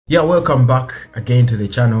Yeah, welcome back again to the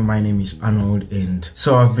channel. My name is Arnold, and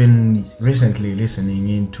so I've been recently listening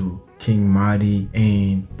into King Madi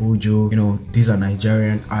and Buju. You know, these are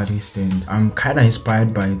Nigerian artists and I'm kind of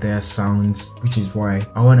inspired by their sounds, which is why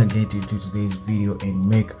I want to get into today's video and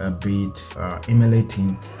make a beat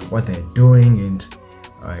emulating what they're doing. And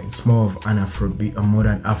it's more of an Afrobeat, a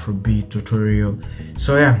modern Afrobeat tutorial.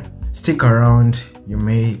 So yeah, stick around, you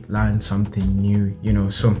may learn something new, you know.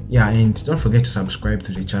 So yeah, and don't forget to subscribe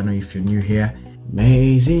to the channel if you're new here.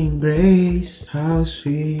 Amazing grace, how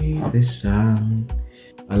sweet the sound.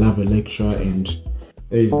 I love Electra, and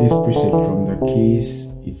there is this preset from the keys.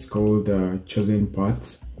 It's called chosen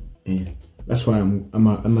parts, and that's why I'm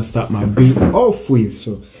gonna start my beat off with.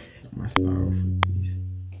 So I'm gonna start off with this.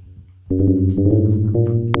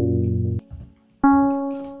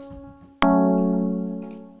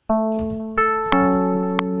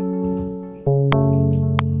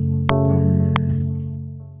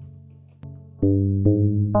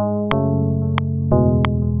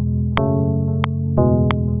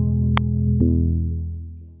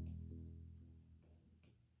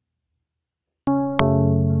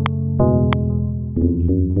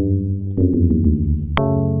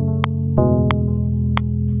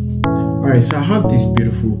 Alright, so I have this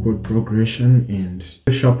beautiful chord progression and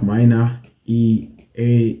F sharp minor, E,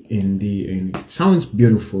 A, and D, and it sounds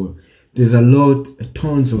beautiful. There's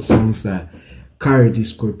tons of songs that carry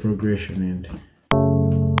this chord progression, and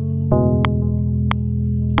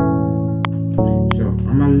so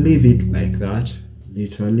I'm gonna leave it like that,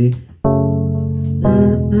 literally.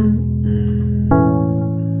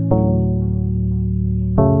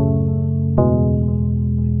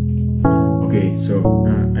 Okay, so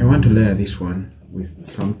I want to layer this one with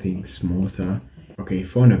something smoother. Okay,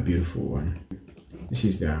 found a beautiful one. This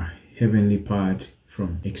is the Heavenly Part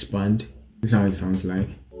from Expand. This is how it sounds like.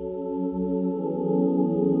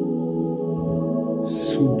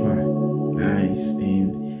 Super nice.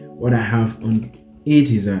 And what I have on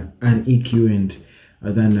it is an EQ, and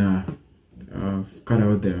then I've cut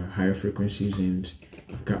out the higher frequencies and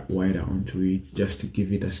I've got wider onto it just to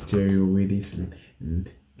give it a stereo with this,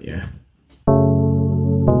 and yeah.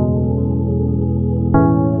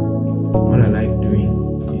 What I like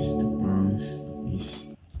doing is to bounce this.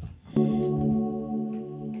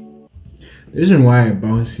 The reason why I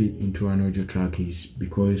bounce it into an audio track is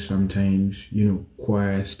because sometimes, you know,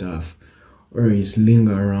 choir stuff always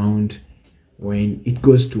linger around when it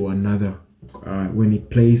goes to another, when it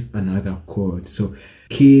plays another chord. So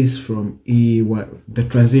keys from E, the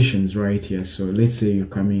transitions right here. So let's say you're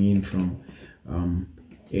coming in from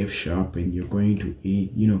F sharp and you're going to E,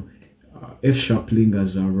 you know, F sharp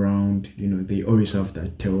lingers around, you know, they always have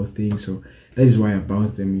that tail thing. So that is why I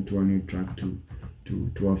bounce them into a new track to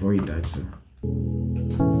avoid that. So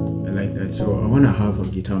I like that. So I want to have a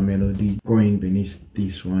guitar melody going beneath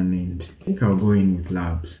this one, and I think I'll go in with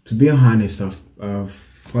labs. To be honest, I've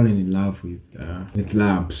fallen in love with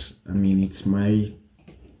labs. I mean, it's my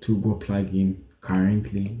to-go plugin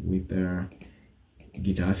currently with the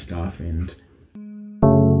guitar stuff, and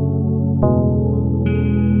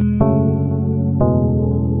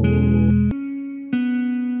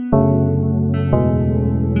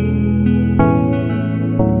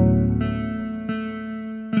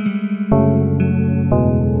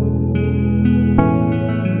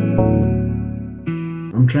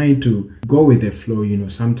I'm trying to go with the flow, you know.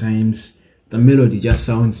 Sometimes the melody just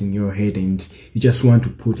sounds in your head and you just want to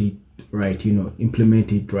put it right, you know,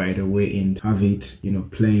 implement it right away and have it, you know,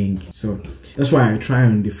 playing. So that's why I try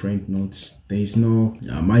on different notes. There is no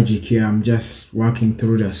magic here. I'm just working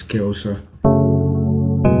through the scale. So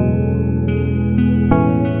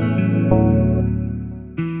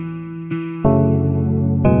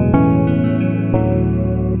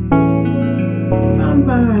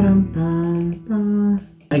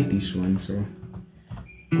like this one, so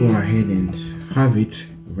go ahead and have it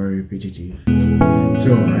very repetitive.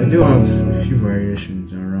 So I do have a few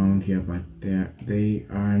variations around here, but they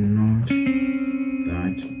are not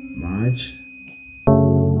that much.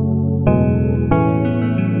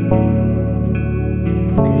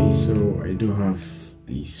 Okay, so I do have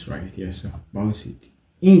this right here, so bounce it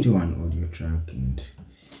into an audio track and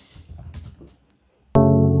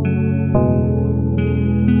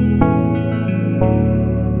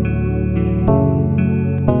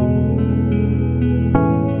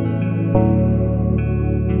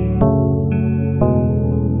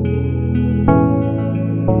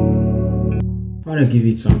give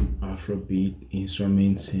it some Afrobeat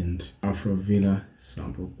instruments and Afro Villa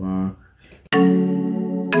sample pack.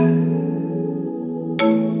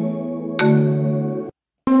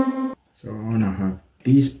 So I wanna have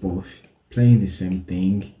these both playing the same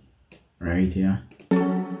thing right here.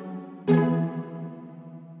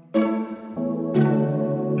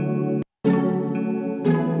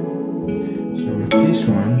 So with this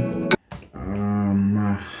one,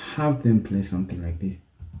 I have them play something like this.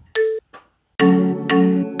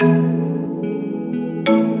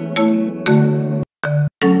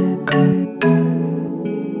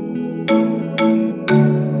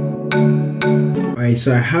 Alright,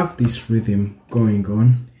 so I have this rhythm going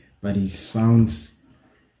on, but it sounds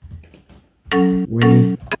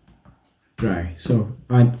way dry. So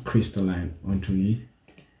add crystalline onto it.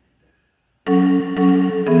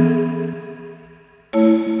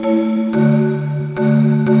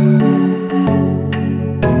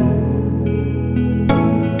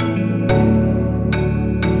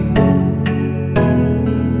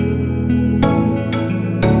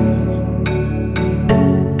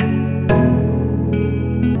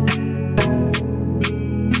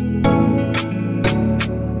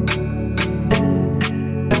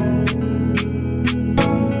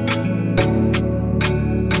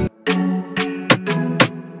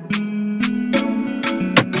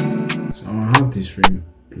 This rim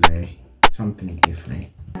play something different,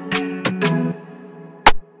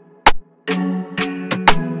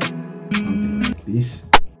 something like this.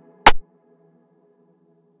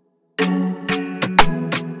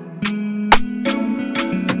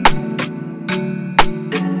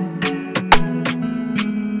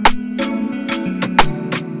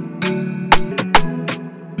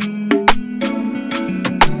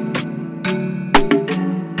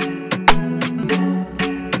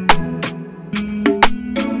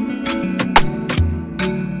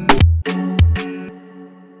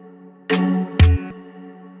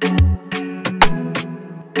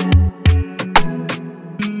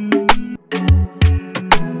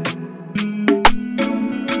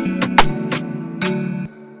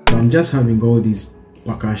 I'm just having all these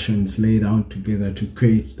percussions laid out together to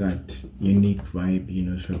create that unique vibe, you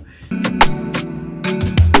know. So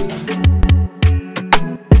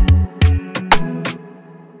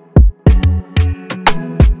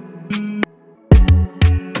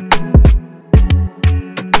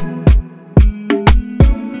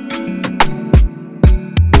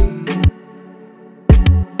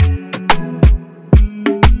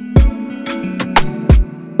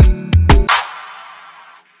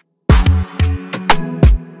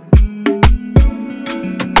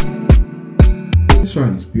this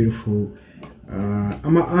one is beautiful.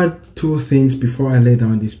 I'm gonna add two things before I lay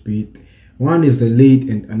down this beat. One is the lead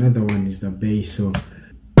and another one is the bass. So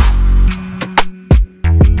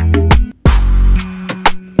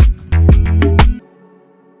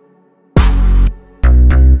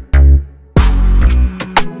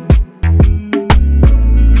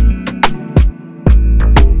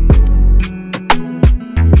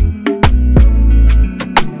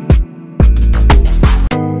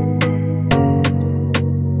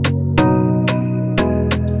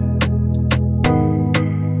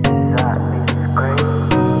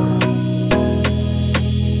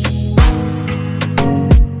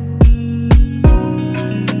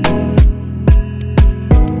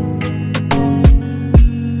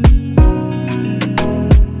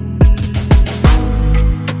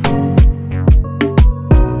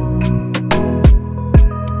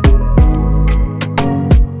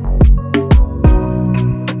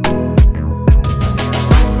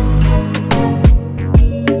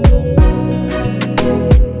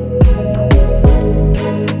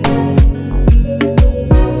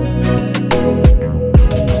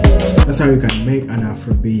that's how you can make an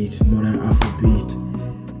Afrobeat, modern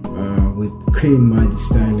Afrobeat, with clean mighty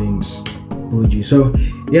stylings, bougie. So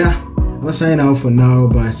yeah, I'll sign out for now,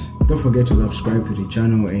 but don't forget to subscribe to the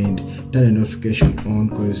channel and turn the notification on,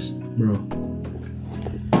 because bro,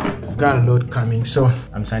 I've got a lot coming. So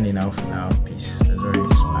I'm signing out for now. Peace. As always,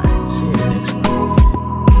 bye. See you in the next one.